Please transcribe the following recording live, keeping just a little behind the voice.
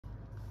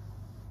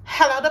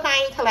Hello,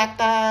 Divine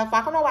Collective.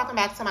 Welcome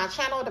back to my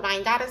channel,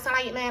 Divine Goddess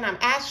Enlightenment. I'm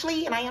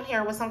Ashley, and I am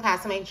here with some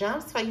cosmic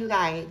gems for you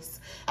guys.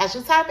 As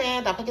you tap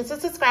in, don't forget to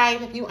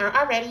subscribe if you aren't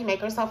already.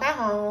 Make yourself at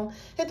home.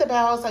 Hit the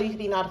bell so you can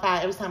be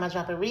notified every time I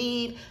drop a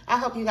read. I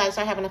hope you guys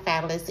are having a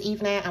fabulous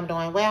evening. I'm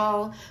doing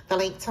well. The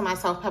link to my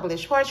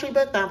self-published poetry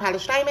book, The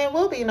Unpolished Diamond,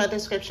 will be in the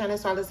description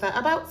as well as the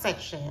About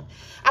section.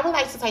 I would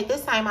like to take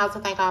this time out to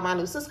thank all my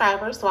new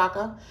subscribers.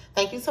 Welcome.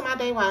 Thank you to my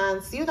day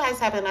ones. You guys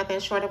have been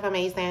nothing short of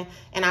amazing,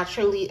 and I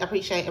truly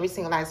appreciate every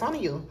single last one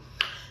of you.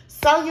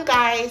 So you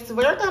guys,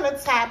 we're gonna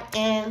tap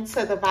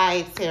into the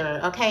vibes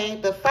here, okay?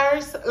 But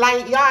first,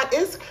 like, y'all,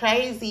 it's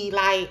crazy.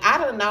 Like,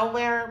 out of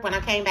nowhere, when I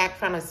came back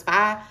from a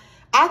spa,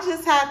 I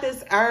just had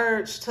this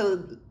urge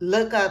to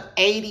look up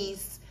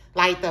 80s,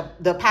 like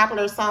the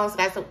popular songs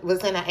that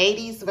was in the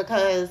 80s,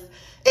 because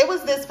it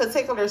was this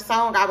particular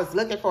song I was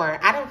looking for.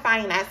 I didn't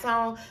find that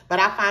song, but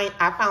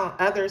I found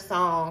other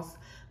songs.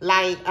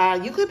 Like,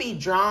 you could be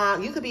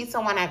drawn, you could be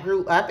someone that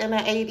grew up in the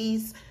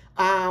 80s,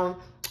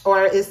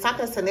 or is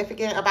something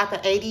significant about the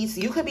 80s.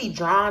 You could be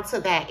drawn to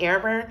that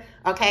era,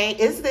 okay?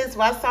 Is this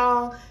what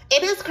song?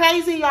 It is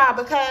crazy, y'all,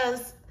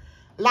 because,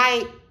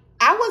 like,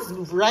 I was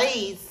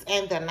raised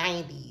in the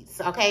 90s,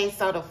 okay?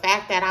 So the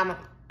fact that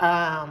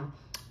I'm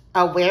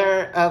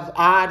aware of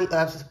all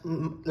of,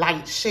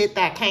 like, shit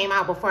that came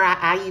out before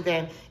I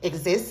even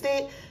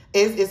existed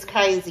is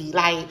crazy.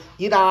 Like,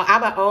 you know,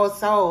 I'm an old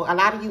soul. A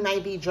lot of you may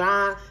be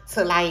drawn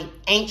to, like,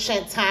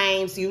 ancient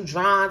times. You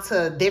drawn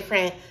to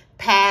different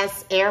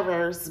past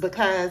eras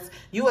because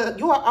you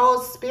are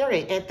old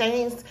spirit, and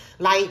things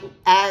like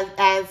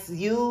as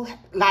you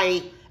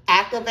like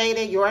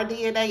activated your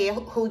DNA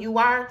and who you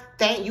are,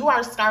 then you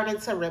are starting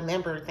to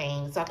remember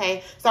things.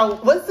 Okay, so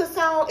what's the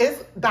song?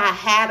 It's by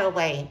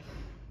Hathaway.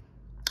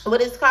 What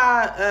it's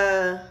called?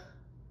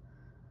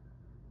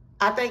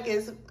 I think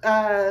it's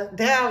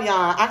damn,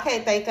 y'all, I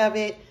can't think of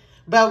it.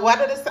 But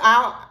one of the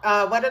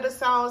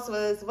songs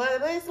was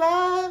 "What Is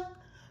Love?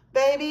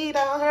 Baby,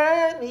 don't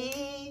hurt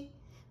me.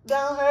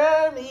 Don't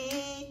hurt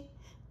me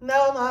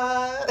no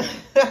more."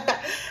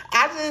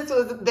 I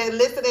just been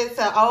listening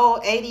to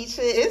old 80s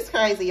shit. It's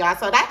crazy, y'all.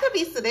 So that could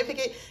be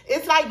significant.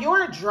 It's like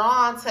you're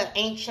drawn to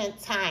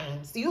ancient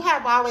times. You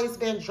have always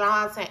been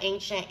drawn to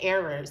ancient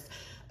eras.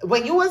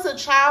 When you was a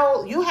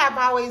child, you have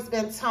always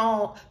been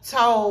told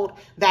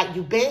that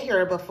you've been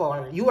here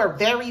before. You are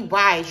very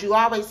wise. You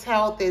always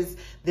held this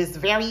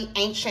very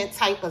ancient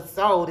type of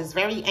soul, this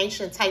very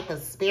ancient type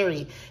of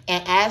spirit.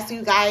 And as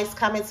you guys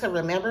come into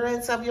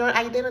remembrance of your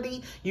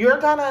identity, you're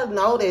going to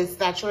notice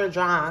that you're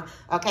drawn,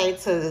 okay,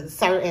 to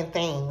certain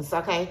things,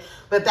 okay?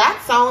 But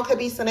that song could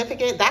be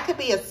significant. That could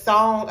be a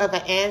song of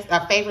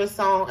a favorite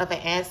song of an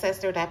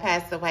ancestor that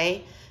passed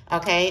away,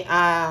 okay?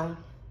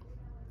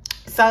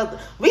 So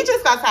we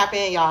just got to tap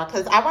in, y'all,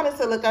 because I wanted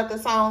to look up the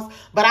songs,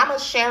 but I'm going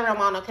to share them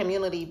on a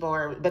community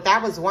board. But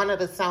that was one of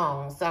the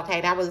songs,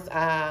 okay? That was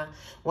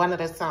one of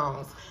the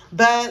songs.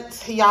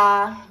 But,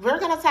 y'all, we're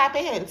going to tap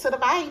into the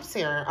vibes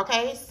here,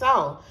 okay?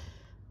 So,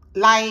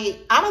 like,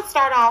 I'm going to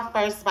start off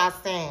first by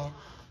saying,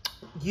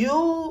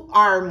 you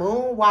are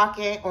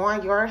moonwalking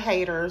on your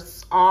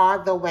haters all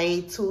the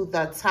way to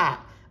the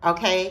top,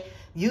 okay?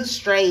 You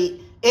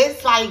straight.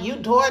 It's like you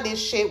doing this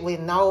shit with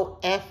no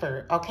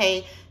effort,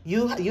 okay?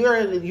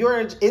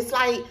 It's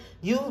like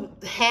you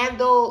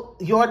handle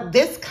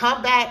this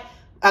comeback.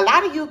 A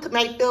lot of you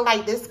may feel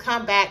like this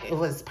comeback, it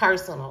was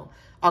personal,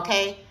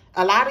 okay?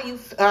 A lot of you,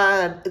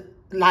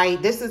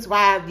 like, this is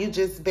why you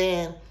just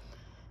been,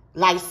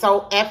 like,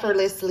 so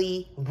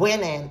effortlessly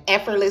winning,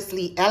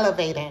 effortlessly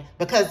elevating,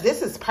 because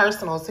this is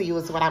personal to you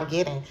is what I'm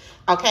getting,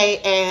 okay?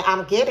 And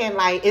I'm getting,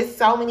 like, it's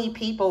so many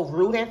people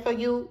rooting for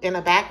you in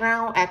the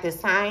background at this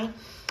time.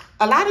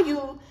 A lot of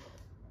you,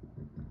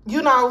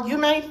 you know, you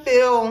may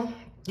feel,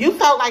 you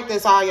felt like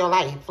this all your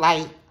life.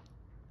 Like,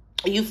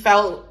 you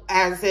felt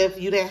as if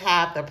you didn't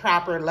have the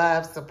proper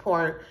love,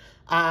 support,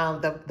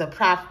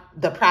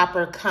 the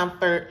proper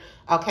comfort,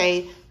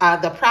 okay?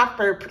 The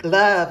proper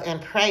love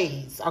and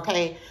praise,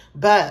 okay?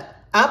 But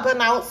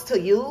unbeknownst to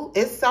you,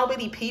 it's so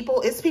many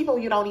people. It's people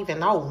you don't even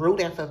know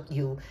rooting for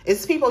you.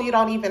 It's people you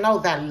don't even know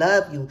that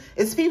love you.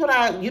 It's people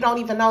that you don't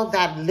even know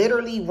that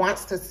literally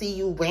wants to see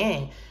you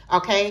win,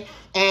 okay?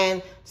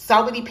 And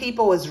so many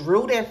people is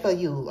rooting for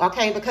you,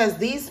 okay? Because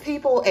these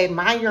people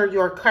admire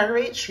your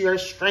courage, your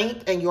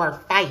strength, and your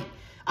fight,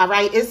 all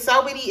right? It's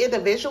so many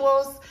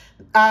individuals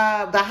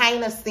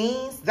behind the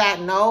scenes that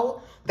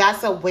know,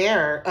 that's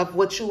aware of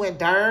what you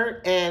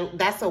endured, and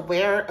that's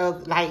aware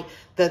of, like,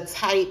 the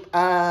type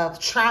of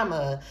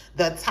trauma,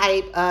 the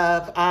type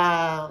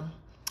of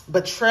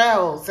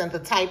betrayals, and the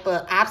type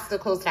of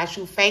obstacles that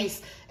you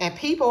face. And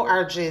people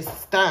are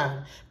just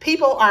stunned.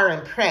 People are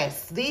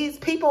impressed. These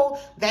people,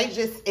 they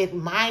just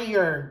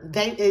admire.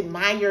 They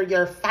admire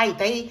your fight.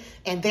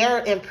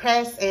 They're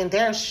impressed, and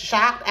they're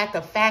shocked at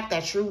the fact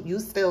that you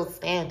still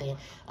standing.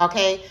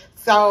 Okay,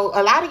 so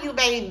a lot of you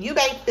may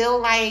feel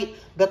like,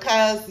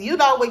 because, you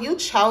know, when you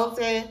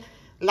chosen,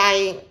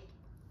 like,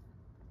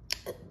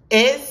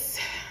 it's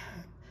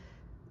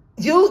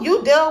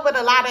you deal with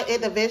a lot of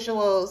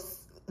individuals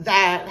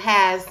that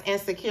has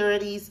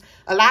insecurities,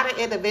 a lot of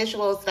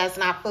individuals that's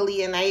not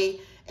fully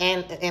innate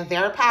and in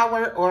their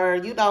power, or,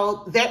 you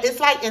know, it's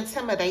like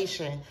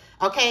intimidation,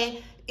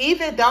 okay?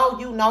 Even though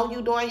you know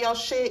you doing your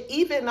shit,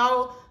 even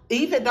though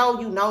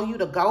you know you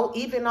the GOAT,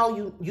 even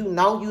though you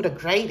know you the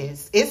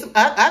greatest, it's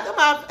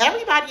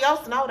everybody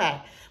else know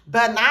that,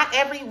 but not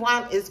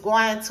everyone is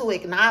going to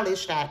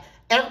acknowledge that.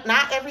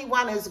 Not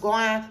everyone is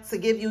going to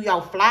give you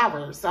your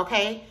flowers,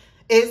 okay?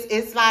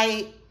 It's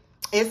like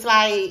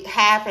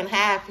half and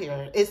half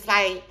here. It's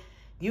like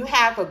you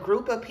have a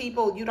group of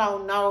people you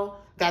don't know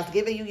that's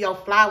giving you your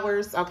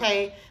flowers,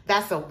 okay?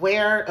 That's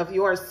aware of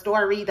your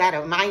story, that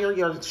admire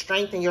your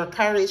strength and your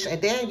courage.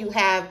 And then you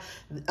have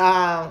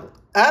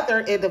other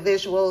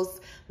individuals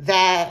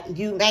that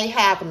you may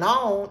have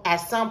known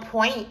at some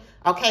point,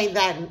 okay,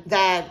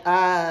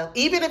 that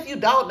even if you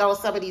don't know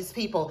some of these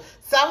people,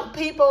 some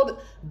people,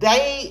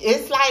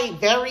 it's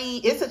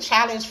a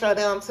challenge for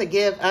them to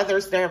give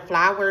others their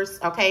flowers,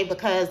 okay,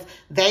 because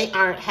they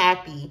aren't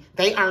happy.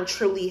 They aren't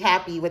truly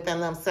happy within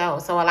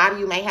themselves. So a lot of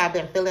you may have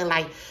been feeling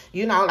like,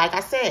 you know, like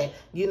I said,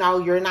 you know,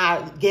 you're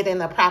not getting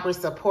the proper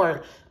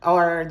support,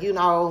 or, you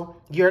know,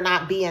 you're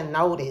not being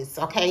noticed,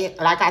 okay?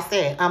 Like I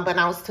said,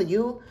 unbeknownst to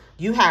you,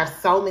 you have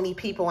so many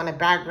people in the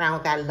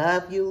background that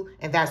love you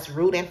and that's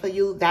rooting for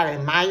you, that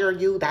admire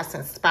you, that's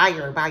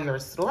inspired by your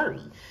story,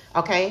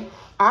 okay?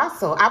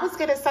 Also, I was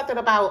getting something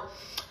about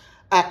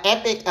an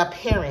epic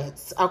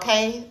appearance,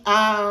 okay?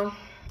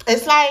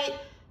 It's like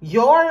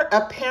your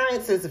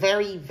appearance is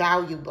very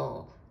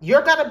valuable.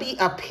 You're going to be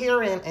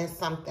appearing in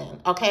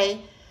something,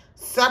 okay?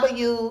 Some of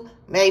you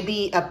may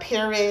be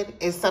appearing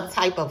in some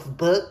type of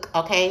book,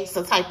 okay?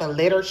 Some type of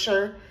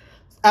literature.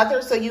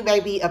 Others of you may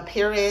be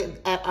appearing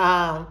at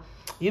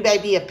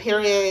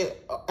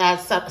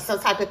some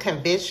type of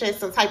convention,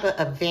 some type of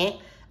event,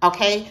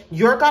 okay?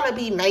 You're going to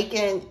be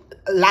making,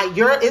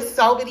 it's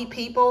so many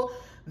people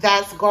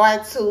that's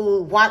going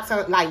to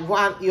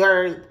want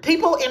your,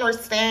 people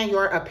understand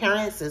your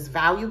appearance is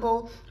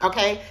valuable,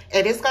 okay?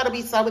 And it's going to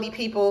be so many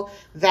people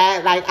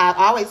that, like, I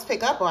always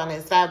pick up on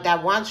this,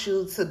 that want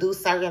you to do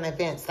certain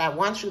events, that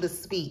want you to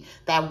speak,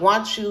 that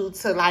want you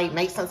to, like,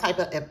 make some type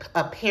of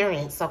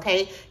appearance,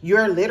 okay?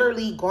 You're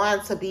literally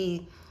going to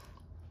be,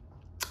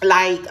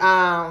 like,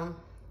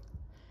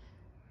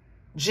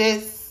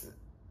 just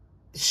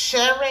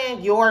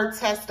sharing your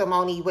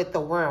testimony with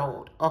the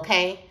world,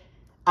 okay?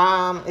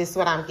 Is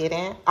what I'm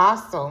getting.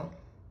 Also,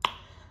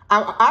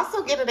 I'm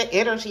also getting the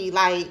energy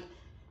like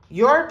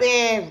you're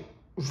being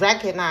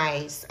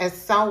recognized as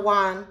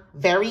someone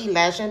very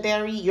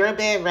legendary. You're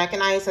being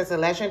recognized as a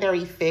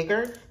legendary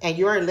figure, and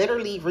you're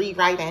literally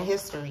rewriting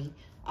history,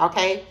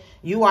 okay?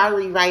 You are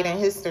rewriting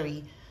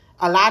history.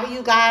 A lot of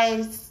you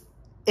guys,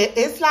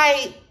 it's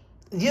like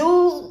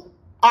you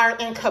are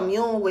in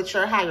commune with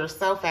your higher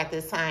self at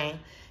this time.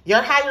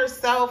 Your higher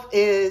self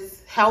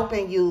is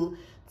helping you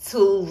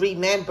to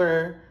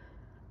remember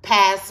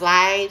past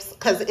lives,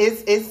 because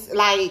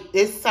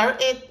it's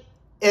certain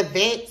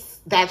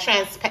events that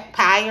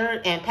transpire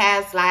in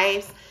past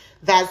lives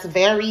that's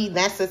very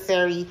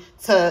necessary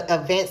to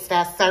events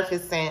that's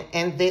surfacing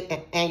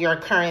in your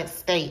current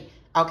state,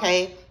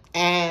 okay?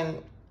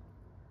 And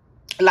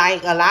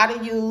like a lot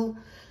of you,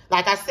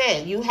 like I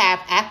said, you have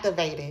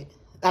activated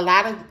a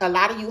lot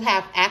of you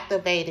have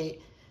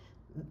activated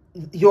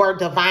your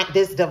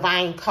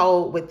divine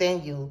code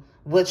within you,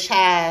 which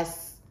has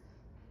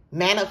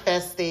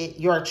manifested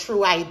your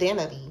true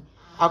identity,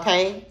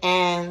 okay?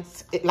 And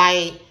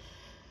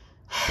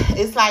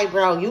it's like,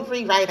 bro, you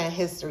rewriting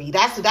history.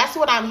 That's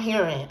what I'm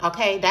hearing,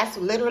 okay? That's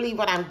literally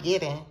what I'm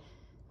getting.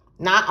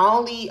 Not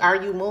only are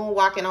you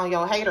moonwalking on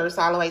your haters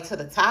all the way to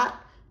the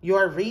top,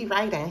 you're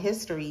rewriting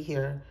history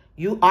here.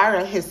 You are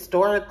a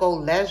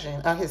historical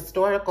legend, a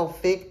historical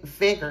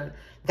figure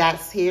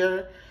that's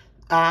here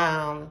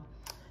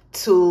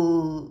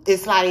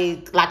it's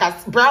like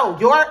bro,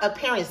 your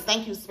appearance,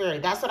 thank you,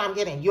 Spirit, that's what I'm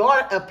getting. Your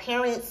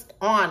appearance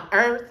on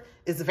earth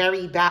is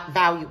very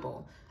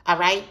valuable, all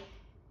right?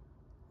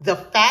 The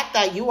fact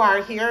that you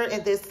are here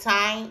at this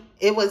time,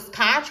 it was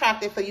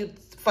contracted for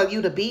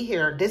you to be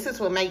here. This is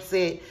what makes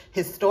it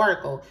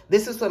historical.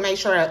 This is what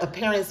makes your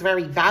appearance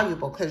very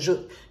valuable, because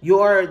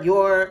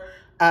you're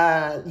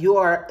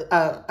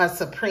a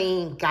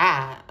supreme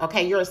God,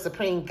 okay? You're a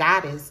supreme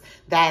goddess,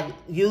 that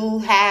you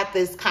have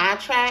this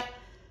contract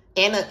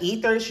in the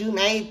ethers. You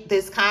made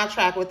this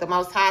contract with the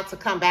Most High to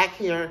come back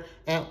here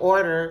in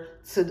order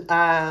to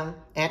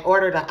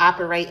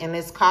operate in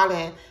this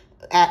calling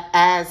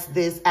as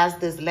this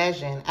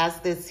legend, as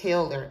this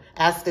healer,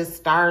 as this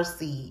star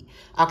seed.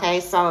 Okay,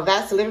 so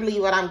that's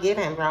literally what I'm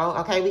getting, bro.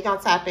 Okay, we gonna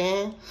tap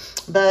in,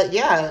 but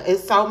yeah,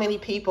 it's so many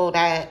people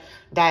that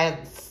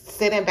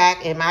sitting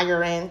back,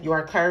 admiring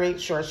your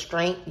courage, your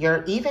strength,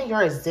 even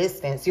your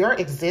existence. Your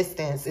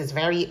existence is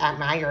very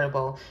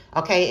admirable,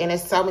 okay? And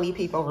there's so many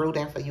people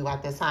rooting for you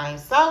at this time.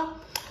 So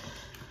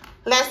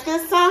let's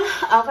get some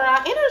overall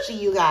energy,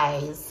 you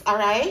guys, all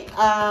right?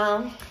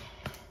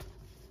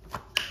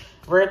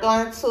 We're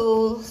going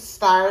to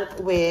start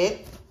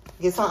with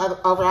Get some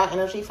overall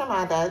energy from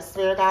my deck.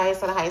 Spirit guides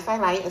to the highest I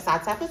light. As I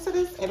tap into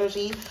this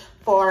energy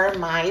for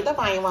my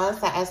divine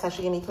ones, I ask that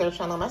you give me clear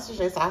channel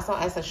messages. I also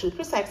ask that you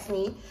protect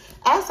me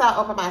as I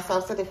open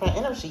myself to different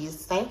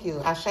energies. Thank you.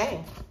 Ashe.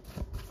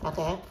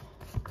 Okay.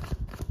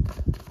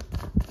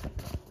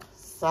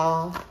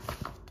 So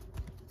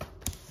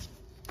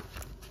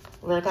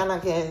we're gonna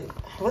get,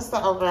 what's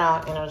the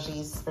overall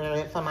energy,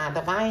 Spirit, for my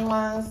divine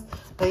ones?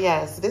 But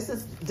yes, this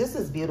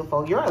is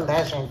beautiful. You're a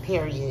legend,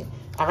 period.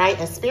 All right.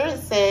 And Spirit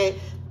said,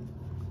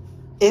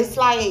 it's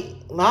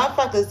like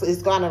motherfuckers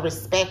is gonna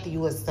respect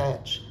you as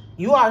such.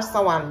 You are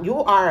someone, you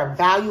are a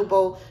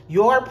valuable,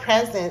 your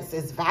presence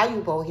is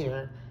valuable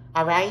here.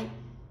 All right.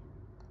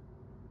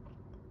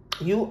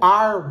 You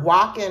are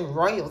walking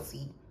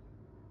royalty.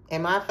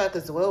 And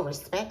motherfuckers will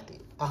respect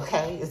it.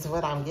 Okay, is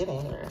what I'm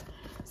getting here.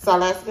 So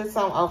let's get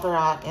some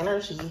overall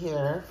energy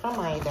here from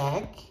my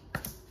deck.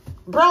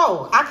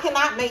 Bro, I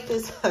cannot make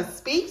this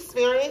speak,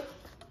 Spirit.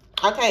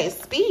 Okay,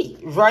 speak.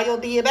 Royal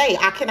DNA.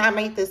 I cannot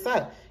make this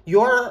up.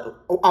 You're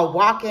a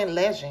walking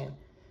legend.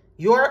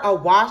 You're a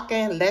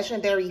walking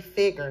legendary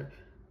figure.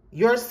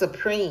 You're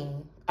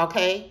supreme,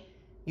 okay?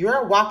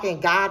 You're a walking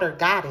god or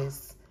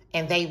goddess,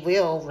 and they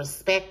will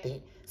respect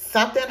it.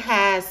 Something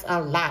has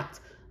unlocked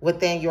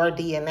within your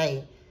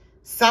DNA.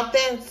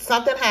 Something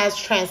has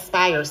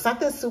transpired.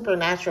 Something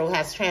supernatural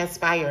has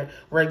transpired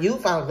where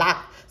you've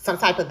unlocked some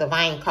type of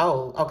divine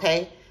code,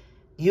 okay?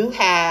 You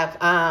have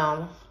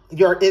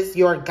it's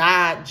your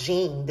God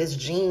gene, this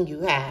gene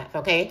you have,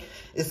 okay?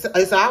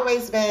 It's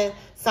always been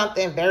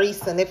something very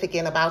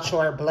significant about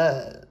your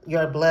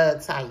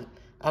blood type,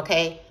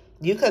 okay?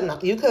 You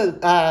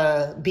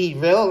could be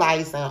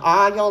realizing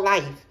all your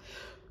life,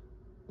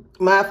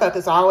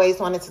 motherfuckers always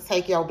wanted to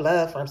take your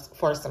blood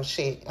for some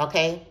shit,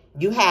 okay?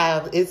 You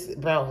have,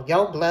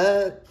 your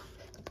blood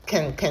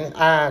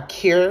can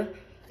cure.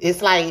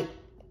 It's like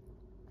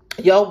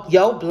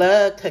your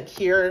blood could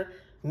cure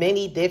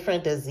many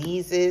different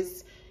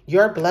diseases.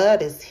 Your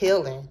blood is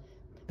healing.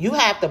 You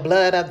have the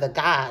blood of the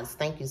gods.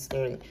 Thank you,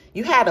 Spirit.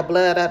 You have the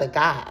blood of the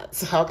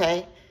gods,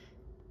 okay?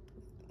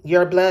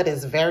 Your blood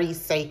is very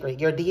sacred.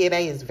 Your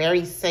DNA is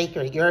very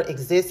sacred. Your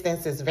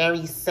existence is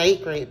very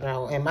sacred,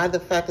 bro. And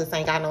motherfuckers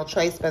ain't got no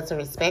choice but to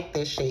respect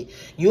this shit.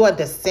 You are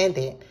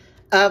descendant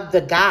of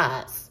the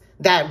gods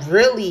that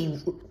really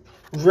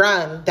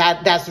run,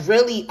 that's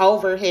really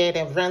overhead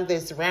and run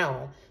this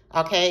realm,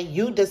 okay?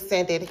 You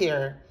descended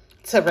here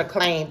to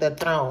reclaim the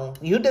throne.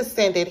 You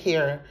descended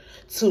here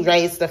to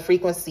raise the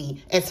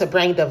frequency and to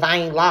bring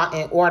divine law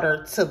and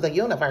order to the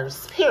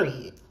universe,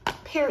 period.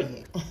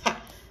 Period.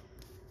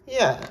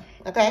 Yeah,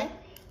 okay?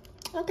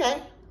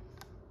 Okay.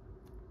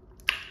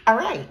 All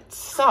right,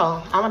 so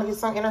I want to get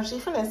some energy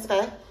from this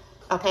today,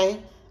 okay?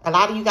 A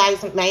lot of you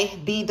guys may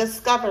be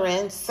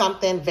discovering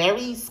something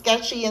very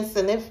sketchy and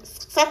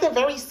something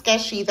very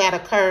sketchy that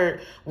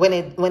occurred when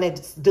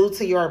it's due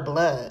to your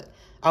blood,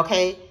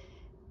 okay?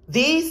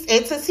 These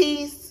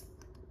entities,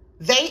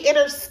 they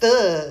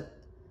understood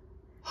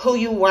who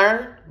you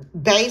were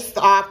based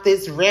off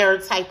this rare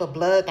type of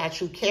blood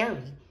that you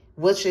carry,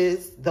 which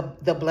is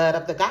the blood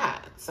of the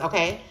gods,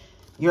 okay?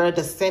 You're a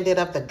descendant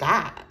of the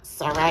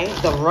gods, all right?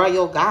 The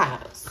royal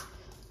gods.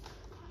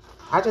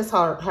 I just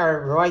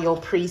heard royal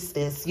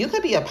priestess. You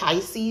could be a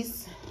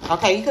Pisces,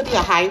 okay? You could be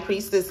a high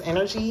priestess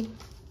energy,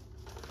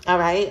 all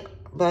right?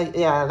 But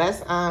yeah, let's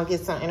get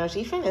some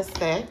energy from this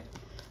deck,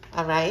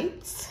 all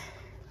right?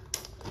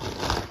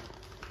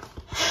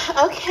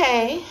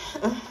 Okay.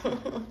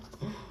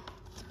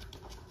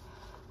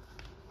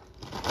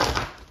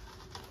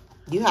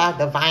 You have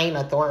divine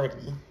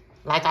authority.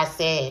 Like I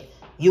said,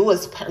 you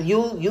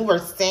were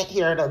sent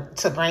here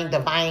to bring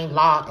divine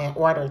law and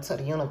order to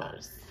the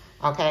universe,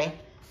 okay?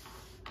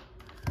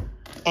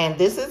 And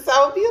this is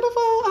so beautiful.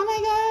 Oh my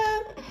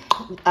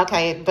God.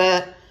 Okay,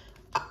 but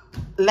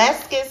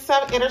let's get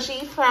some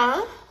energy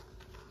from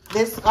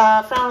this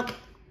from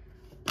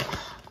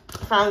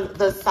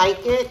the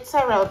Psychic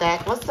Tarot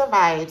deck. What's the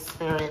vibe,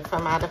 Spirit, for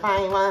my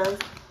divine ones?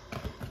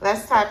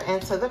 Let's tap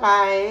into the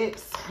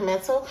vibes.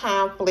 Mental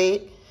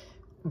conflict.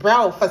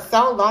 Bro, for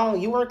so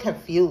long you were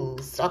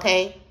confused,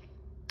 okay?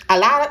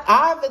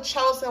 All the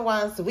chosen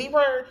ones, we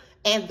were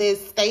in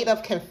this state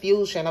of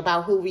confusion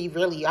about who we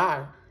really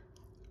are.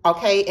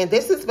 Okay, and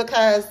this is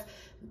because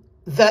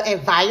the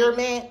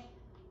environment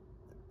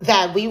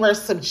that we were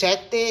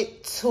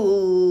subjected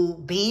to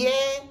be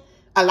in,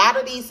 a lot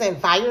of these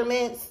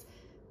environments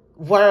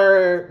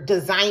were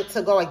designed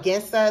to go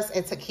against us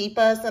and to keep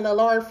us in a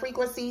lower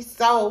frequency.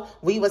 So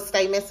we would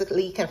stay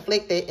mentally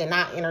conflicted and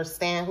not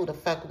understand who the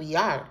fuck we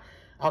are.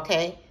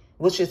 Okay,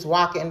 which is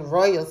walking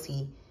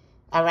royalty.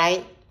 All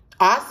right.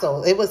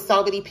 Also, it was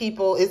so many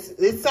people,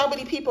 it's so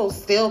many people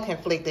still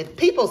conflicted.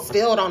 People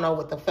still don't know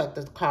what the fuck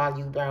to call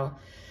you, bro.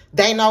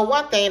 They know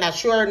one thing,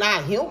 that you're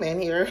not human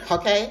here,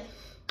 okay?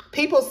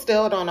 People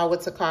still don't know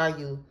what to call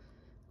you.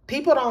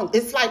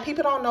 It's like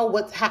people don't know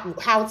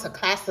how to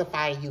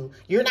classify you.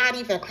 You're not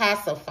even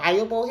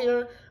classifiable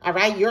here, all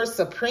right? You're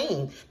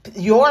supreme.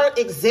 Your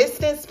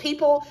existence,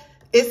 people,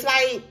 it's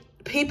like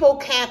people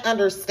can't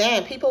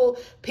understand.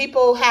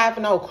 People have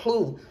no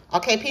clue.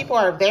 Okay, people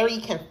are very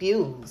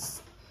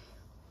confused.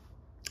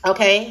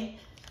 Okay,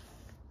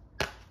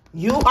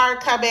 you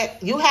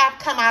have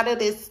come out of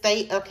this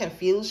state of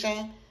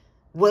confusion,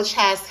 which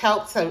has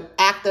helped to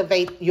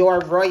activate your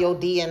royal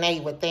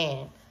DNA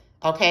within.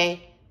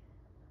 Okay,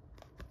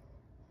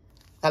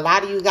 a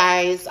lot of you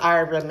guys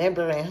are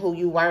remembering who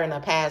you were in a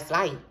past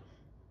life.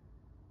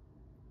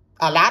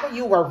 A lot of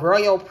you were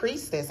royal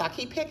priestess. I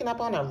keep picking up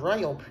on a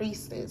royal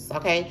priestess,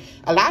 okay?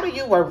 A lot of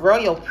you were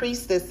royal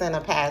priestess in a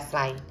past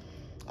life,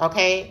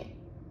 okay?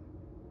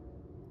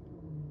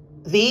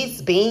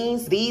 These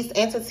beings, these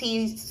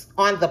entities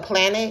on the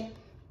planet,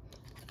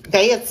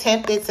 they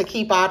attempted to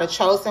keep all the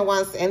chosen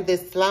ones in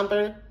this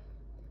slumber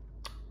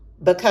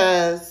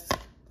because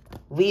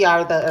we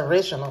are the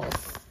originals.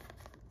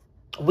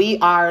 We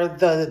are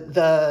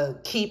the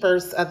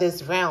keepers of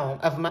this realm,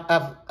 of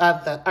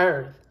the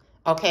earth.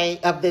 Okay,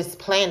 of this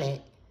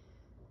planet.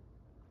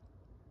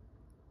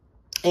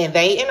 And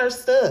they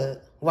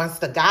understood once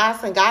the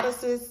gods and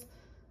goddesses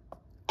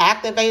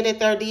activated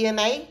their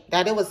DNA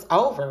that it was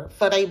over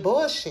for they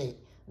bullshit.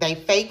 They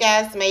fake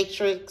ass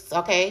matrix,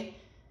 okay?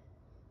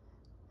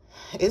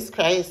 It's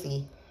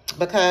crazy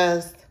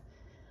because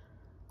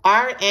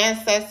our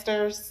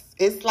ancestors,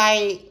 it's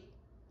like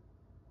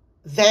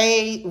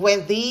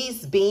when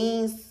these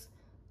beings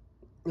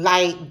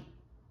like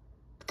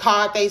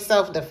called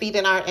themselves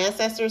defeating our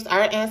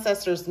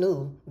ancestors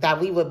knew that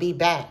we would be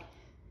back.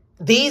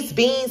 These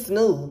beings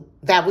knew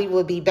that we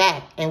would be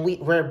back, and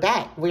we're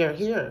back. We're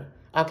here.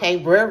 Okay,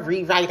 we're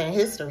rewriting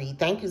history.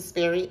 Thank you,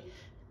 Spirit.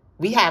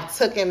 We have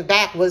taken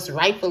back what's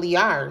rightfully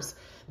ours.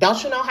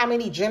 Don't you know how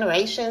many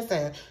generations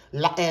and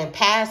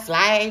past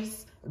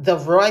lives the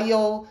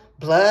royal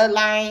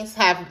bloodlines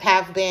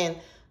have been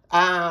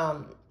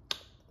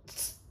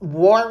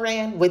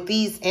warring with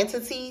these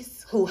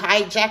entities who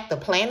hijacked the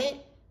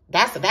planet?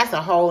 That's a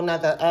whole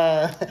nother,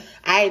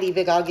 I ain't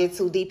even gonna get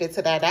too deep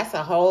into that. That's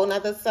a whole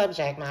nother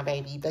subject, my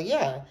baby. But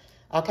yeah,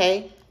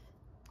 okay.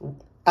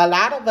 A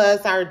lot of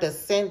us are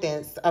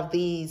descendants of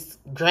these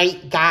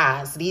great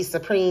gods, these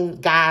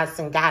supreme gods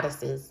and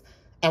goddesses.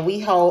 And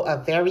we hold a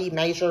very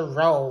major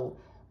role.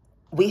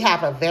 We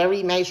have a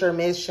very major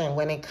mission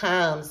when it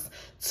comes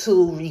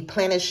to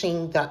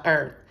replenishing the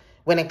earth,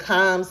 when it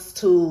comes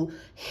to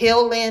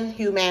healing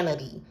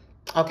humanity.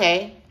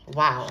 Okay?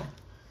 Wow.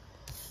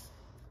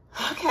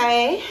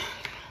 Okay.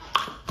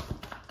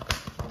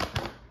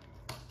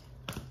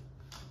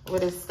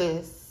 What is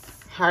this?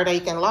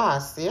 Heartache and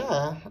loss.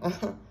 Yeah.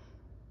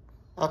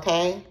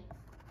 Okay.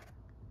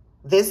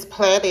 This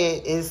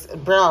planet is,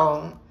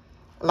 bro,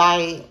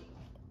 like,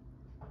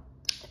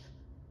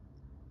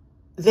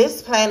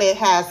 this planet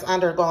has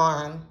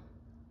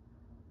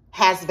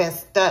been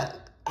stuck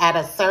at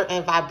a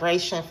certain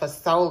vibration for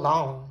so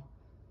long.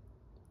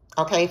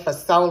 Okay, for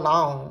so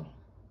long.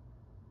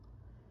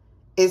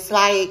 It's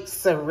like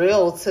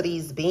surreal to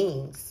these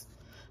beings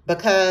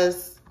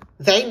because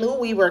they knew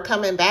we were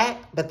coming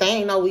back, but they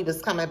didn't know we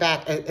was coming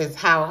back as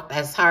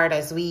hard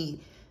as we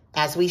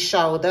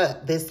showed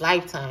up this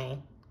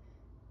lifetime.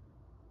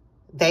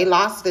 They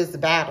lost this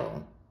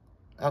battle,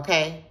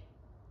 okay?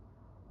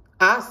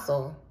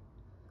 Also,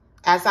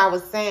 as I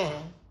was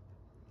saying,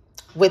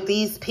 with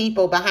these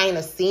people behind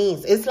the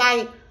scenes, it's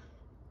like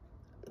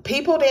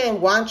people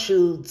didn't want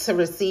you to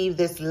receive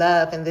this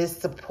love and this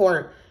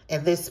support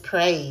and this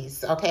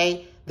praise,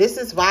 okay? This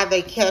is why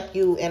they kept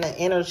you in an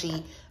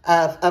energy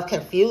of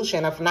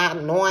confusion, of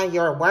not knowing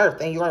your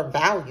worth and your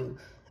value,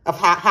 of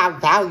how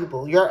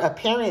valuable your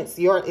appearance,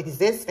 your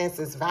existence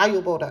is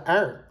valuable to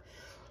earth.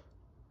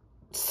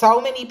 So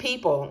many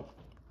people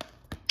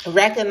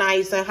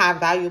recognizing how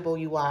valuable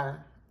you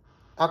are.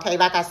 Okay,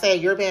 like I said,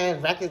 you're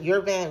being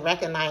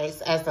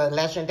recognized as a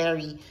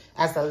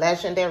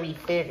legendary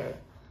figure.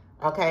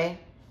 Okay.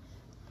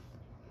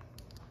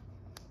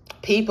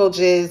 People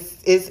just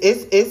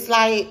it's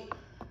like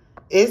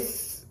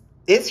it's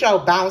your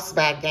bounce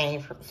back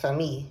game for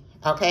me.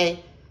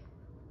 Okay.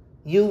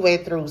 You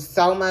went through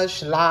so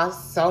much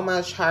loss, so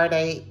much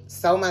heartache,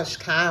 so much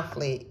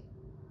conflict,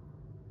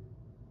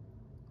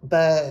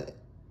 but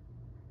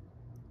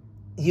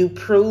you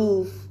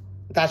prove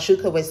that you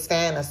could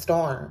withstand a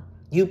storm.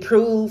 You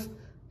prove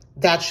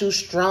that you're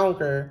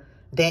stronger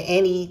than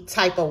any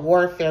type of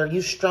warfare.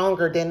 You're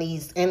stronger than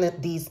these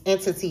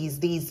entities,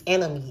 these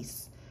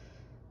enemies.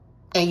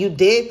 And you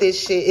did this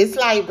shit. It's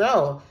like,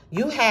 bro,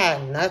 you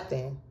had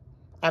nothing.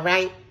 All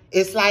right?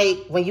 It's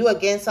like when you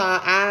against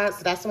all odds,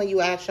 that's when you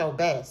at your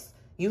best.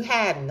 You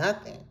had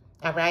nothing.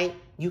 All right?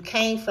 You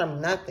came from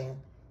nothing.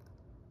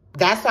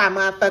 That's why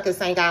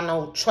motherfuckers ain't got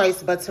no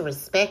choice but to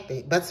respect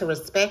it, but to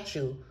respect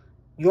you.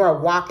 You're a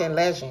walking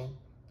legend.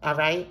 All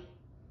right?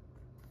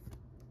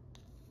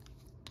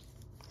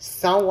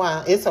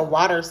 It's a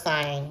water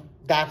sign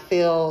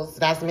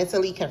that's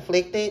mentally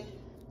conflicted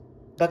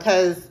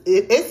because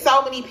it's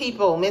so many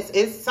people.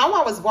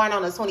 Someone was born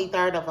on the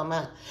 23rd of a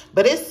month,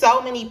 but it's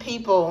so many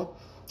people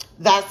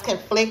that's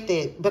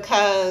conflicted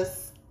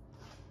because,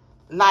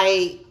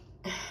 like,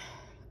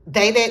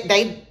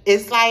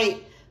 it's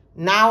like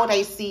Now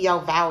they see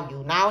your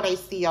value. Now they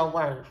see your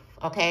worth,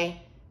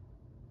 okay?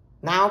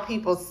 Now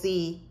people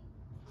see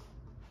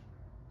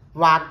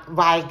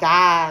why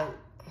God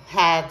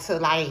had to,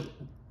 like,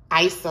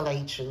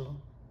 isolate you.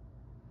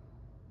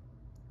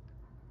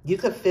 You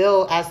could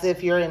feel as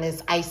if you're in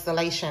this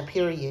isolation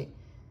period,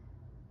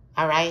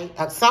 all right?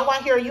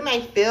 Someone here, you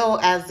may feel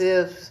as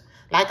if,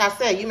 like I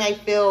said, you may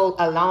feel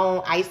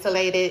alone,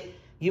 isolated.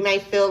 You may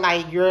feel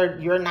like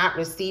you're not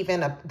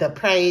receiving the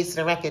praise,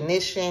 the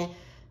recognition,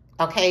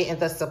 okay, and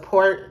the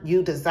support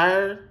you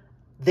deserve.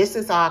 This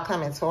is all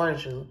coming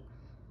towards you,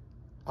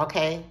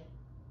 okay?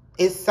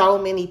 It's so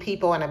many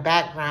people in the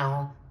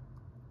background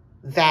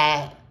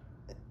that's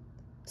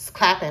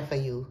clapping for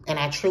you, and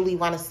I truly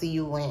want to see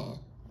you win,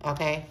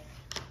 okay?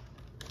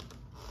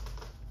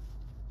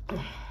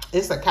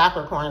 It's a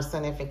Capricorn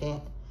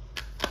significant.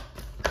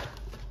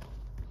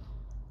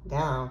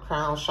 Damn,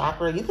 crown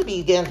chakra. You could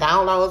be getting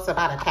downloads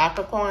about a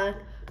Capricorn,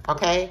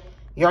 okay?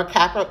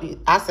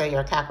 I say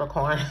you're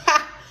Capricorn.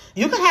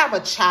 You could have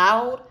a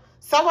child.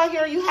 Someone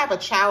here, you have a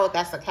child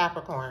that's a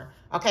Capricorn,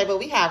 okay? But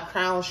we have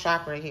crown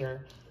chakra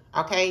here,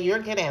 okay? You're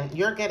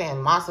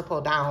getting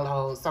multiple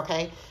downloads,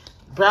 okay?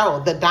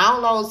 Bro, the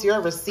downloads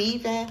you're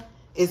receiving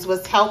is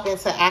what's helping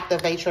to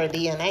activate your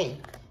DNA.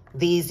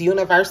 These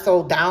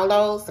universal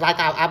downloads, like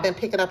I've been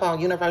picking up on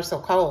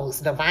universal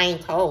codes, divine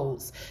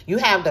codes. You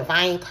have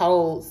divine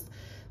codes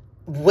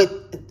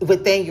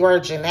within your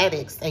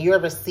genetics, and you're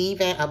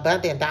receiving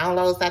abundant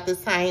downloads at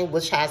this time,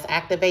 which has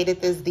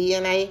activated this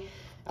DNA,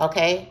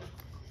 okay?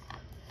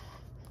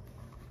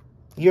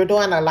 You're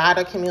doing a lot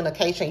of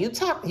communication. You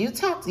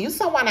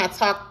someone that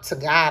talk to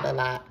God a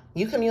lot.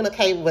 You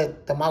communicate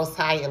with the Most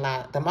High a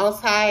lot. The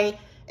Most High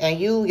and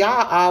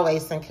y'all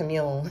always in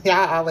commune.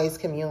 Y'all always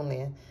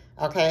communing.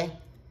 Okay?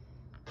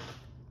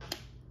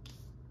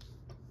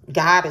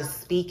 God is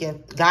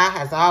speaking. God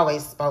has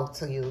always spoke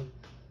to you.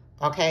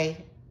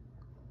 Okay?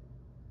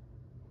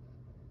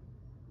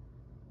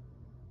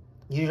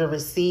 You're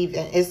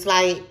receiving. It's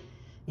like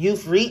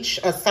you've reached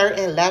a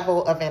certain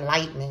level of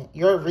enlightenment.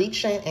 You're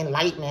reaching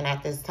enlightenment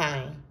at this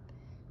time.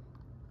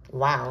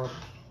 Wow.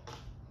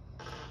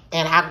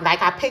 And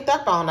I picked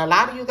up on, a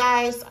lot of you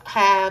guys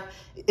have,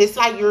 it's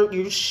like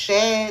you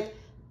shed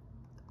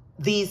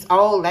these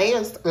old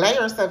layers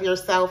of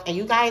yourself, and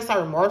you guys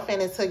are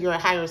morphing into your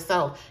higher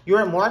self.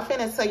 You're morphing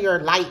into your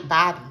light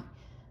body.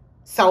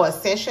 So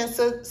ascension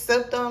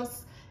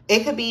symptoms,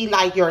 it could be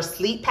like your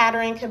sleep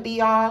pattern can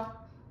be off,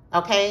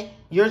 okay?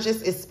 You're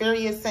just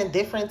experiencing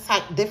different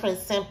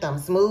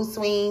symptoms, mood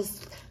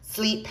swings,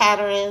 sleep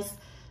patterns,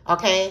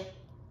 okay?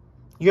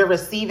 You're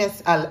receiving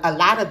a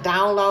lot of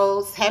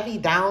downloads, heavy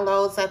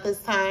downloads at this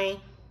time.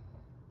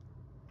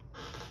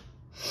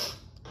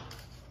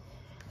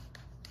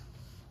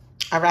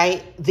 All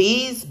right,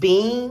 these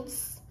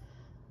beings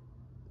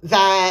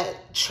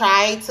that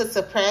try to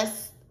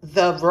suppress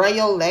the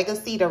royal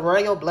legacy, the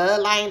royal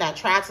bloodline, that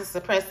try to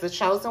suppress the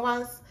chosen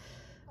ones,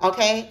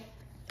 okay,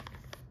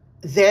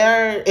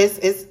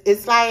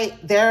 it's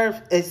like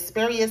they're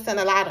experiencing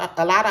a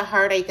lot of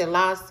heartache and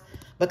loss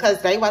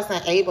because they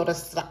wasn't able to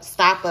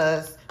stop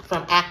us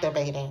from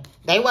activating.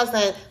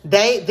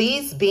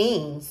 These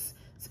beings,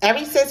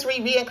 ever since we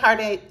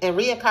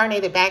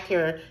reincarnated back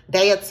here,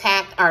 they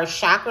attacked our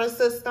chakra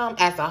system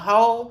as a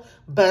whole,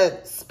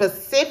 but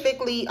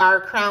specifically our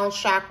crown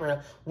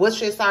chakra,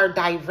 which is our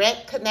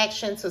direct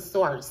connection to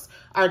source,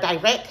 our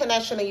direct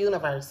connection to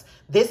universe.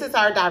 This is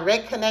our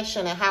direct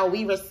connection and how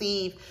we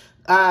receive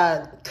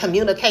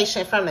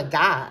communication from the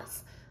gods.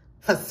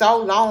 For so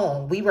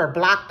long, we were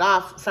blocked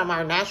off from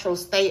our natural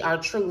state, our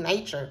true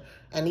nature.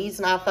 And these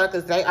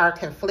motherfuckers, they are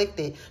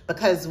conflicted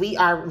because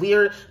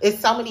it's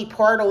so many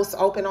portals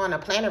open on the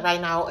planet right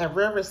now, and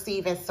we're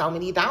receiving so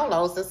many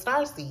downloads of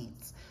star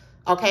seeds.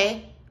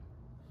 Okay?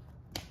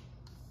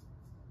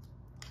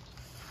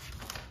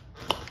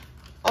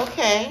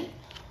 Okay.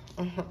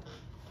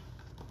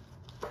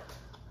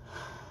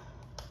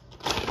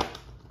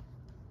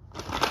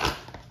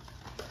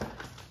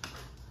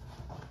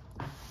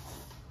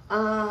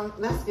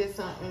 Let's get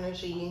some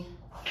energy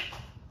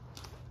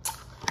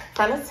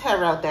from the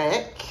tarot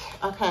deck.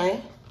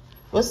 Okay.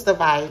 What's the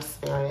vibe,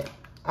 spirit?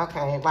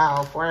 Okay.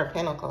 Wow. 4 of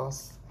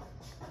Pentacles.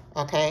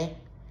 Okay.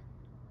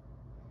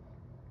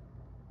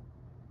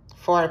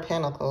 4 of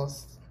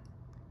Pentacles.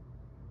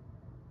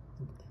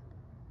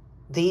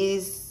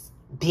 These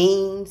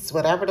beings,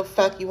 whatever the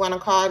fuck you want to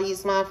call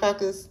these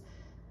motherfuckers,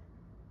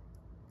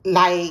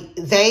 like,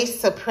 they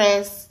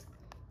suppressed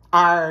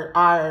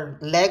our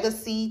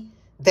legacy.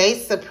 They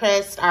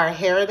suppressed our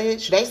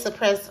heritage. They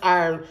suppressed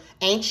our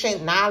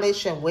ancient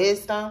knowledge and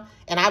wisdom.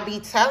 And I be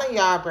telling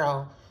y'all,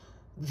 bro,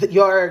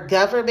 your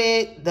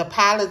government, the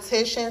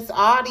politicians,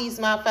 all these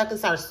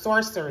motherfuckers are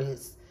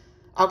sorcerers.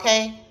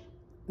 Okay?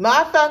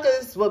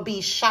 Motherfuckers will be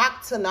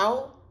shocked to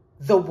know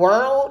the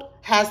world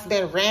has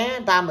been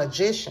ran by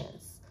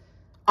magicians.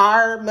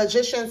 Are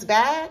magicians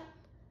bad?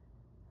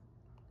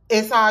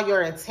 It's all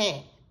your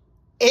intent.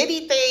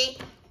 Anything,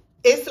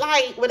 it's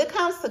like when it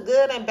comes to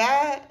good and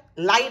bad,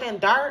 light and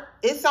dark,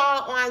 it's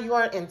all on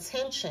your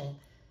intention.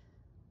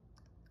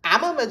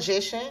 I'm a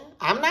magician.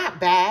 I'm not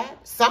bad.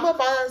 Some of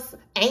us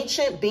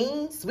ancient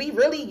beings, we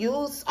really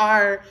use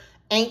our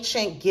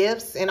ancient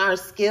gifts and our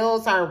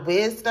skills, our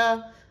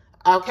wisdom.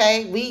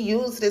 Okay, we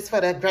use this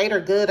for the greater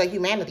good of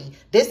humanity.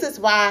 This is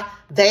why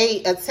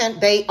they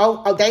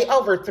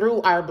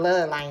overthrew our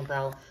bloodline,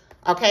 bro.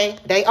 Okay,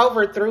 they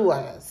overthrew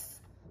us.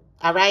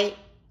 All right,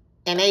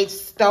 and they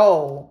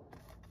stole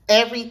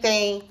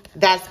everything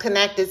that's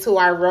connected to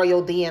our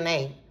royal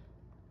DNA.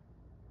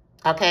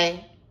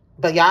 Okay,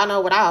 but y'all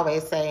know what I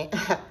always say.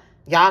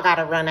 Y'all got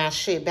to run that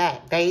shit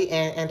back.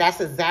 And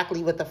that's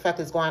exactly what the fuck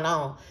is going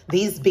on.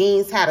 These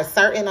beings had a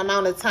certain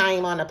amount of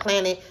time on the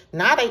planet.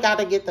 Now they got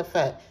to get the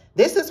fuck.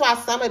 This is why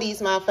some of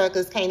these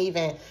motherfuckers can't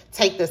even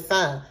take the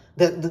sun.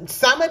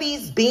 Some of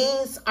these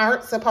beings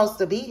aren't supposed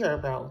to be here,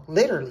 bro.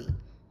 Literally.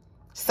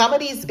 Some of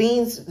these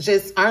beings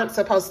just aren't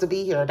supposed to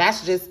be here.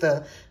 That's just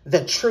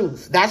the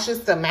truth. That's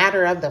just a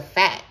matter of the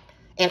fact.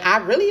 And I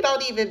really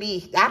don't even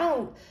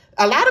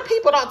a lot of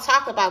people don't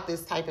talk about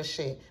this type of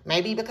shit.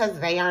 Maybe because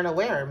they aren't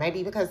aware.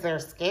 Maybe because they're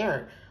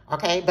scared.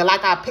 Okay. But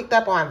like I picked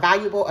up on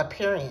valuable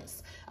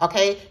appearance.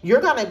 Okay.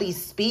 You're going to be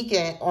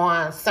speaking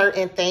on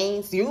certain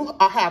things. You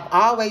have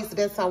always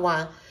been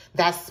someone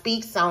that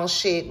speaks on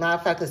shit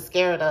motherfuckers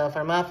scared of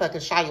or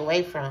motherfuckers shy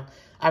away from.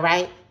 All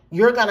right.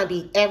 You're going to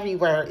be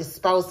everywhere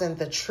exposing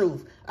the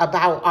truth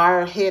about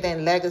our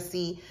hidden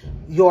legacy,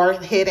 your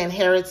hidden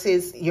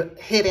heritage, your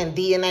hidden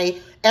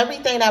DNA.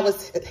 Everything that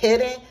was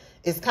hidden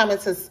is coming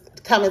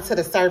to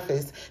the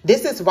surface.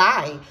 This is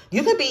why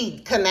you could be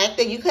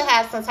connected. You could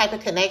have some type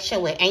of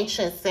connection with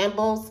ancient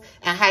symbols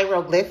and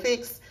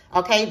hieroglyphics.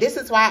 Okay, this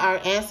is why our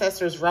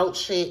ancestors wrote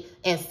shit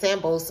and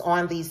symbols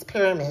on these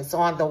pyramids,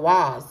 on the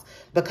walls,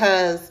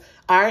 because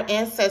our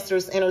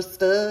ancestors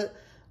understood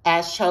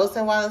as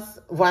chosen ones.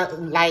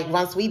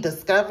 Once we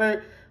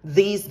discovered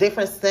these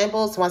different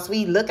symbols, once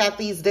we look at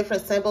these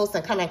different symbols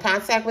and come in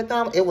contact with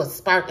them, it would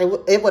spark,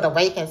 it would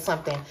awaken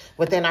something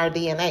within our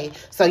DNA.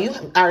 So you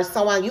are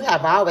someone, you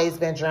have always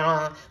been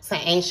drawn to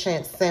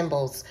ancient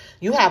symbols.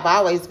 You have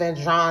always been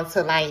drawn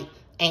to like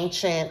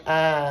ancient,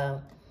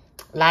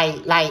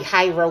 like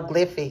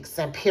hieroglyphics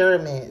and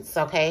pyramids.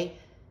 Okay.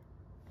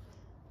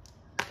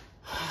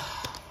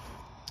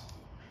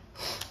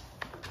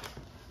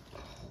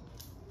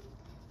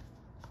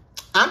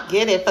 I'm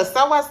getting for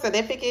someone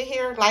significant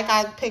here, like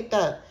I picked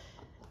up,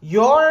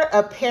 your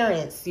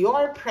appearance,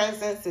 your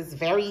presence is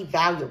very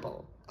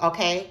valuable,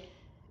 okay?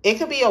 It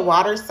could be a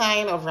water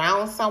sign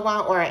around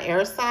someone or an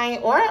air sign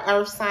or an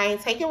earth sign.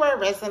 Take it where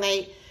it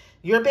resonates.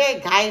 You're being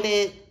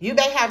guided. You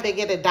may have to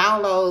get the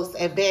downloads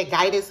and being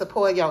guided to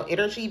pull your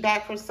energy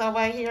back from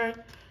someone here,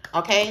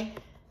 okay?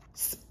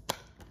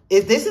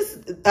 This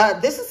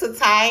is a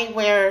time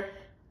where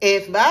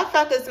if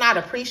motherfuckers not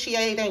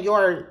appreciating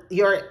your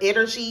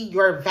energy,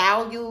 your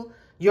value,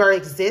 your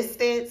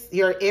existence,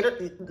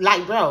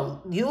 like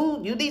bro, you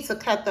need to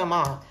cut them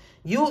off.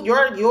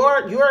 You're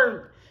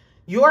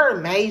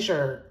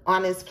major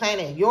on this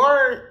planet.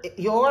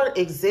 Your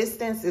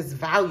existence is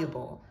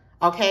valuable.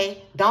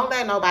 Okay? Don't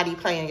let nobody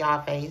play in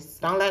y'all face.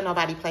 Don't let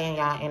nobody play in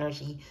y'all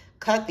energy.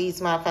 Cut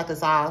these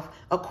motherfuckers off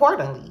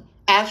accordingly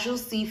as you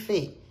see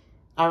fit.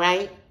 All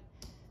right?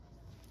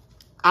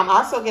 I'm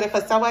also getting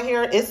for someone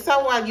here, it's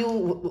someone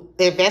you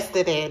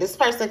invested in. This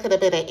person could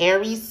have been an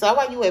Aries.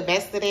 Someone you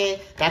invested in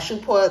that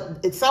you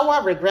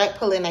someone regret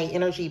pulling their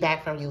energy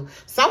back from you.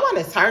 Someone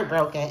is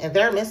heartbroken and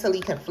they're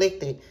mentally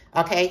conflicted,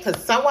 okay?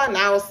 Because someone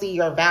now see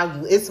your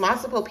value. It's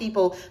multiple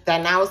people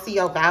that now see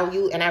your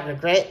value and that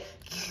regret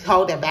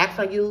holding back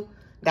from you,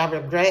 that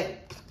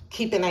regret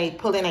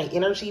pulling their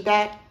energy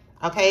back,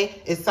 okay?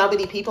 It's so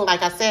many people,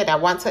 like I said, that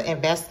want to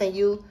invest in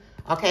you.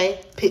 Okay,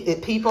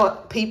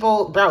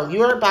 people, bro,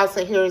 you're about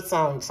to hear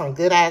some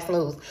good ass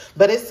news.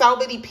 But it's so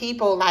many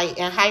people like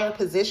in higher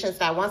positions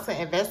that want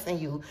to invest in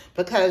you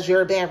because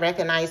you're being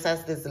recognized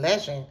as this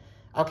legend.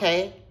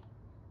 Okay,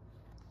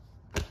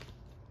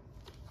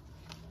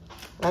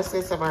 let's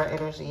get some more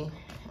energy.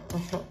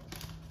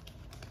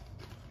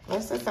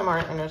 Let's get some more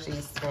energy,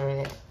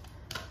 spirit.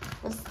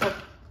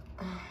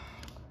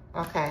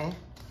 Okay,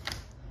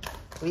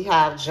 we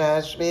have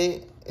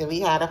judgment. And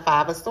we had a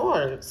 5 of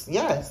swords.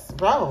 Yes,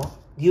 bro.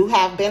 You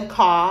have been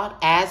called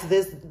as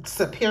this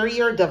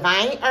superior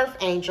divine earth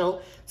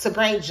angel to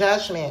bring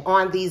judgment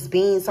on these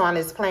beings on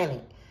this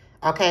planet.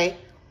 Okay?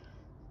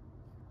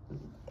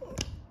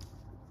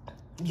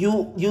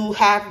 You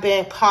have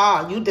been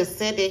called. You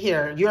descended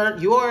here.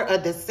 You're a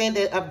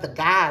descendant of the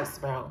gods,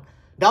 bro.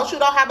 Don't you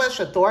know how much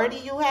authority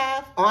you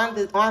have on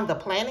the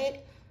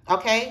planet?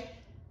 Okay?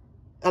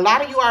 A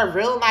lot of you are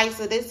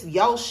realizing this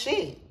yo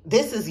shit.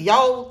 This is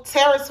your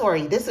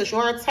territory. This is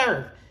your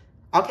turf.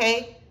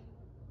 Okay?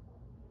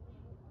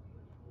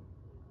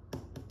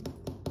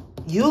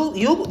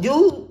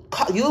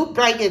 You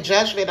breaking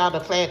judgment on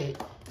the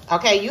planet.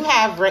 Okay?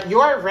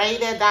 You're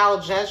raining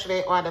down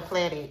judgment on the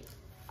planet.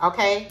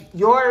 Okay?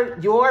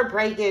 You're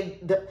breaking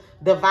the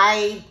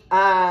divine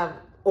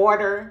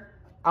order.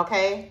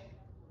 Okay?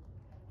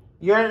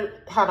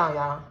 Hold on,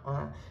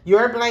 y'all.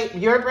 You're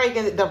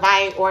breaking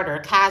divine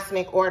order,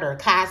 cosmic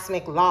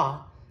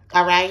law.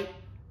 All right?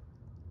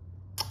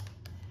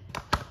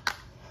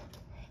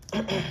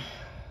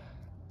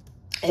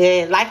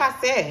 And like I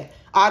said,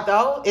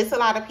 although it's a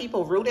lot of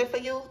people rooting for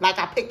you, like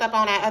I picked up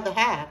on that other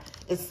half,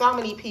 it's so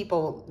many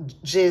people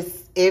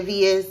just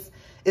envious.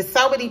 It's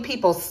so many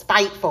people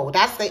spiteful.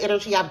 That's the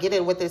energy I'm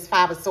getting with this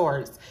Five of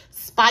Swords.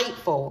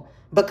 Spiteful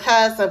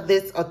because of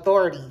this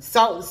authority.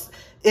 So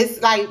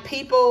it's like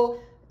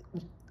people,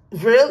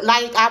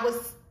 like I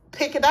was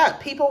picking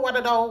up, people want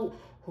to know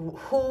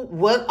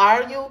what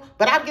are you?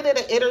 But I'm getting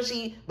the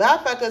energy,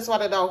 motherfuckers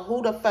want to know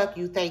who the fuck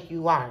you think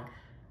you are.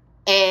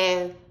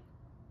 And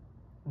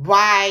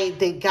why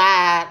did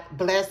God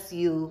bless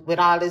you with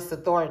all this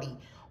authority?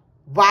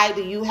 Why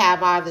do you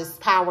have all this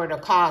power to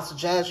cause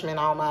judgment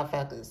on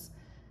motherfuckers?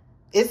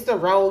 It's the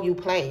role you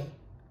play.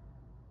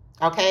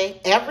 Okay?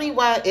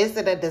 Everyone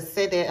isn't a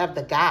descendant of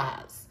the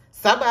gods.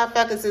 Some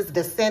motherfuckers is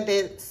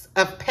descendants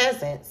of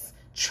peasants,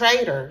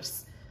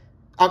 traders,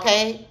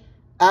 okay?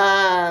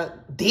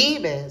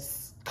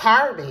 Demons,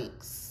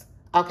 karmics,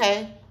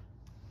 okay?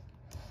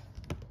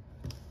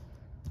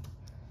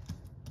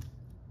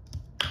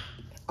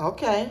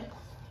 Okay.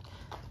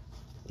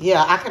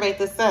 Yeah, I can make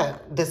this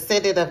up.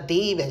 Descendant of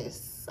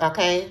demons,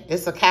 okay?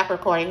 It's a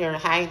Capricorn here,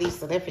 highly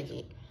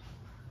significant.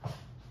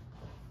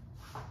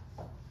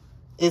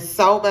 It's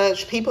so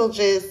much. People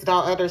just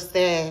don't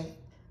understand.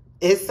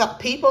 It's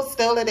people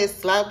still in this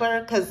slumber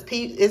because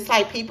it's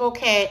like people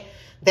can't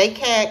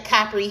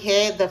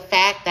comprehend the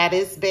fact that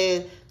it's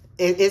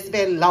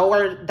been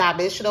lower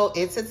dimensional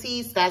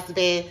entities that's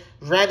been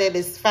running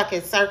this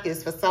fucking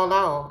circus for so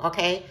long,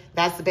 okay?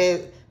 That's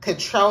been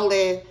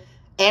controlling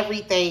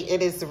everything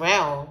in its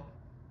realm.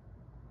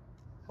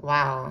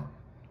 Wow.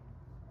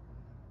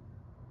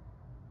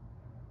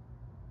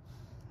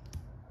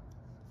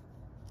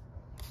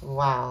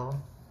 Wow.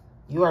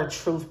 You are a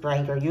truth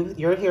bringer.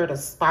 You're here to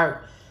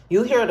spark.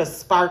 You're here to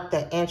spark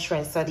the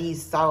entrance of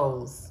these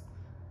souls.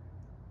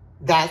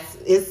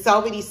 It's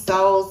so many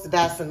souls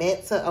that's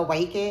meant to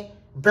awaken.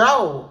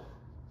 Bro,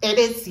 and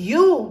it's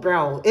you,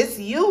 bro. It's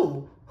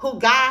you who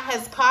God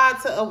has called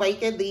to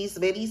awaken these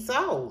many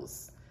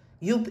souls.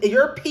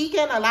 You're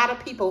piquing a lot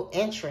of people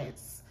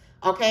entrance.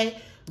 Okay?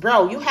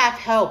 Bro, you have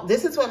helped.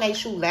 This is what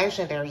makes you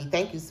legendary.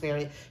 Thank you,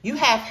 Spirit. You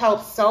have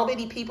helped so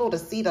many people to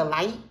see the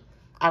light.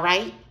 All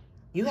right?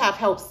 You have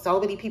helped so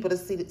many people to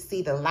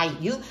see the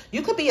light.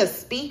 You could be a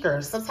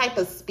speaker, some type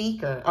of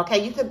speaker.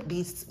 Okay, you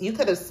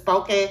could have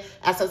spoken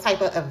at some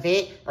type of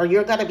event, or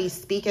you're gonna be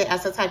speaking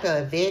at some type of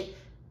event.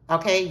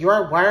 Okay,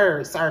 your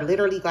words are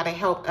literally gonna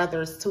help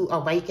others to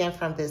awaken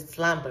from this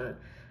slumber.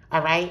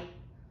 All right,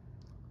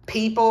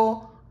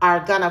 people are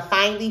gonna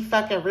finally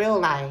fucking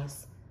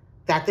realize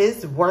that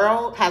this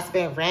world has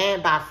been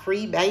ran by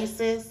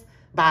Freemasons,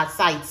 by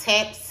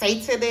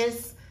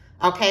Satanists.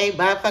 Okay,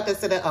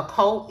 motherfuckers in the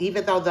occult,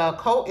 even though the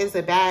occult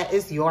isn't bad,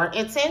 it's your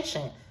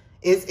intention.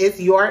 It's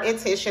your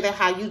intention and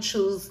how you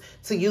choose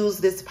to use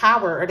this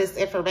power or this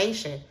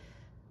information.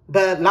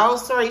 But long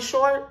story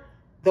short,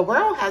 the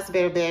world has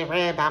been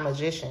ran by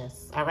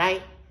magicians, all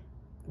right?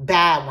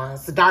 Bad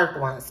ones, dark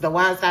ones, the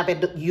ones that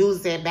have been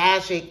using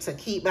magic to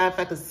keep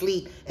motherfuckers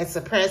asleep and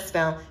suppress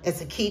them and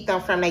to keep them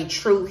from their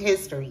true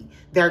history,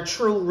 their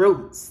true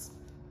roots.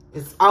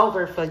 It's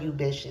over for you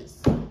bitches.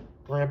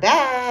 We're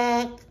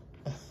back.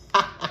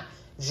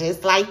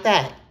 Just like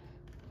that.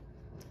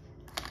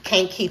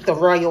 Can't keep the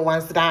royal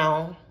ones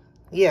down.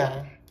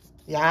 Yeah.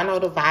 Y'all know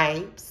the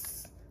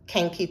vibes.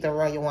 Can't keep the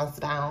royal ones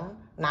down.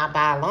 Not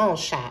by a long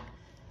shot.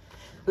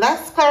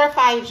 Let's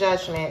clarify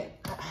judgment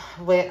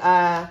with,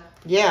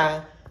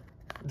 yeah.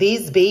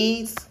 These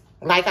beads,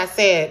 like I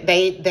said,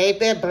 they've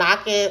been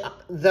blocking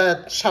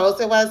the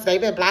chosen ones. They've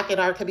been blocking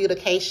our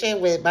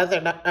communication with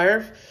Mother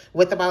Earth,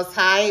 with the Most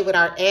High, with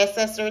our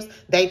ancestors.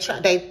 They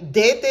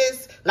did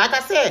this, like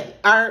I said,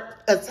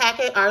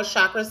 attacking our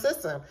chakra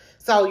system.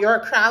 So your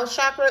crown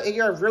chakra and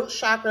your root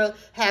chakra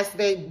has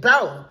been,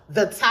 bro,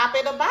 the top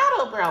and the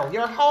bottom, bro.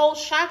 Your whole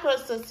chakra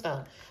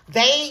system.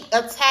 They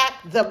attack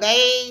the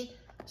main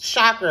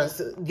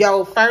chakras.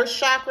 Your first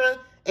chakra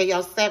and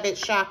your seventh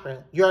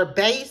chakra. Your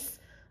base,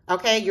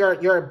 okay,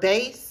 your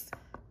base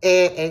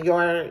and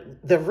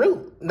the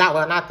root.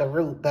 Not the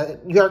root,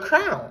 but your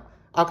crown,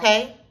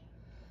 okay?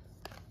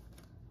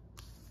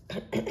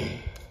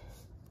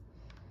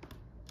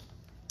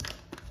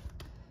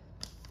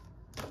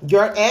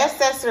 Your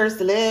ancestors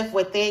live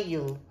within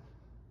you.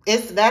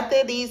 It's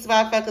nothing these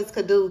motherfuckers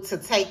could do to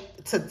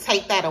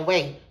take that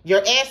away. Your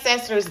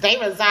ancestors, they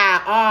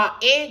reside all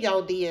in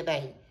your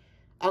DNA.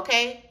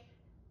 Okay?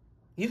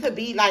 You could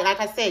be like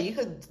I said, you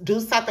could do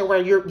something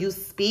where you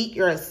speak,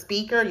 you're a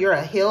speaker, you're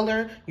a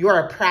healer, you're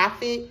a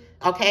prophet.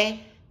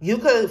 Okay? You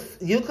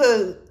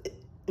could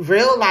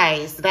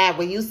realize that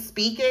when you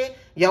speak it,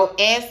 your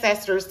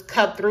ancestors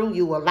come through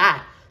you a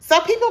lot.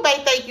 Some people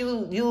may think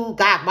you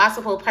got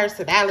multiple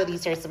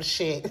personalities or some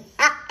shit.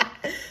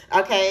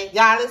 Okay,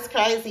 y'all, it's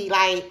crazy.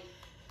 Like,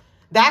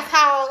 that's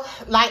how,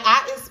 like,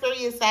 I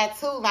experienced that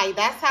too. Like,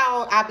 that's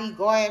how I be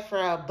going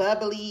from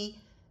bubbly.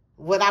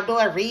 When I'm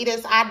doing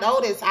readings, I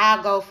notice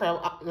I'll go from,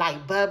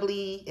 like,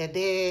 bubbly, and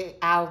then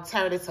I'll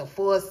turn into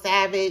full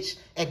savage,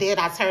 and then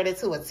I turn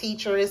into a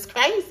teacher. It's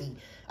crazy.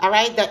 All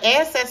right. The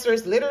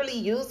ancestors literally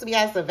used me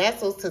as a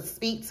vessel to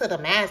speak to the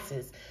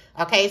masses.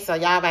 Okay. So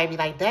y'all might be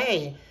like,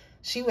 dang,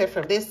 she went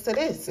from this to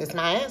this. It's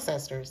my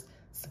ancestors.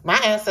 My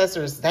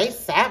ancestors, they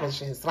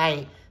savages.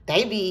 Like,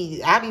 I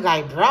be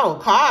like, bro,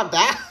 calm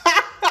down.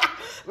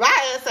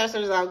 My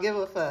ancestors don't give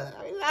a fuck.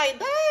 I be like,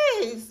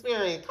 dang,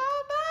 spirit,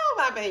 calm down,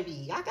 my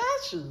baby. I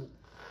got you.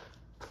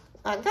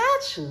 I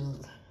got you.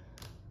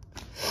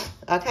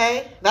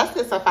 Okay? That's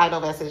just a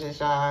final message,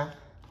 y'all.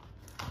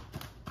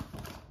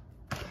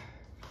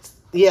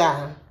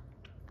 Yeah.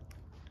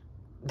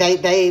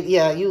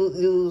 Yeah,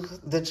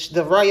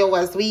 the royal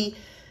ones, we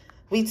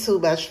too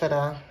much for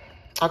them.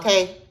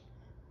 Okay?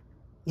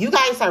 You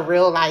guys are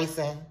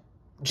realizing,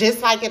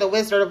 just like in The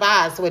Wizard of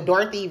Oz, when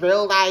Dorothy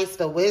realized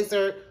the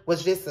wizard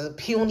was just a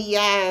puny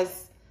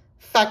ass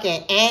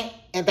fucking ant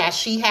and that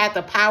she had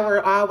the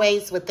power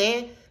always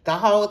within the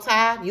whole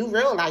time, you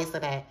realize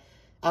that.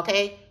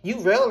 Okay? You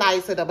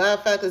realize that the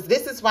motherfuckers,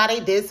 this is why they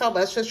did so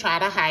much to try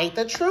to hide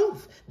the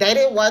truth. They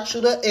didn't want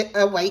you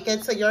to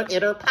awaken to your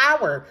inner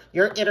power,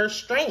 your inner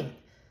strength.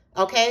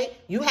 Okay?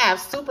 You have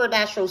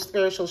supernatural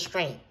spiritual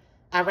strength.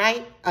 All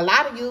right? A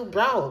lot of you,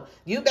 bro,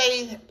 you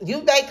may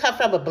come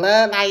from a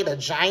bloodline of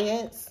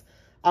giants.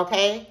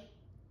 Okay?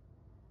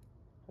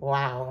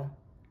 Wow.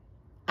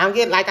 I'm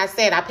getting, like I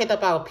said, I picked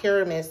up on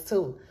pyramids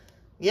too.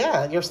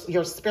 Yeah,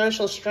 your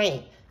spiritual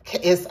strength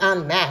is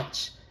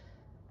unmatched.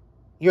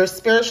 Your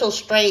spiritual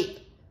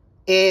strength,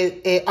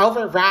 it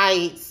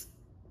overrides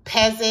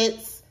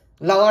peasants,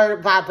 lower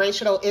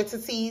vibrational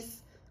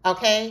entities.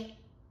 Okay?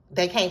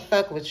 They can't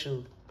fuck with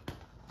you.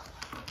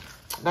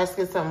 Let's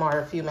get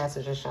a few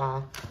messages,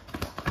 y'all.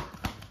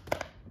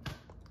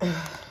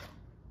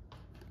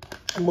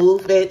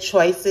 Movement,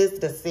 choices,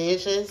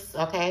 decisions,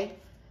 okay?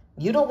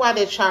 You the one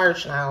in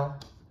charge now.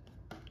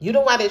 You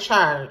the one in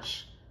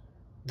charge.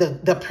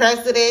 The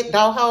president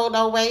don't hold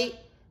no weight.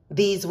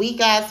 These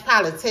weak-ass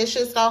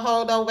politicians don't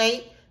hold no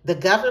weight. The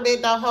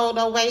government don't hold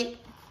no weight.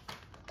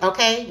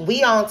 Okay?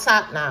 We on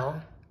top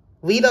now.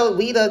 We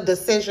the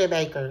decision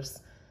makers.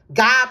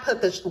 God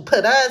put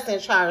us in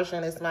charge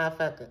in this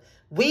motherfucker.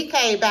 We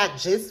came back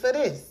just for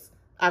this,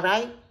 all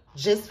right?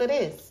 Just for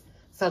this.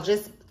 So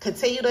just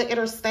continue to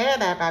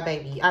understand that, my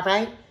baby, all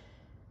right?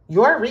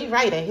 You're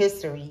rewriting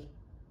history.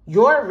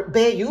 You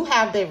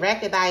have been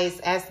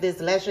recognized as this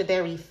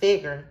legendary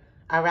figure,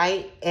 all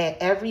right? And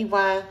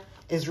everyone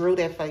is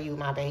rooting for you,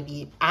 my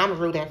baby. I'm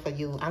rooting for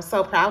you. I'm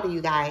so proud of you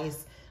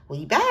guys.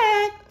 We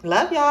back.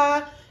 Love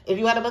y'all. If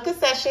you want to book a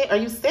session or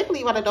you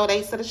simply want to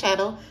donate to the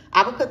channel,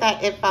 I will put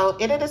that info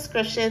in the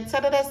description to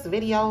the next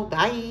video.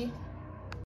 Bye.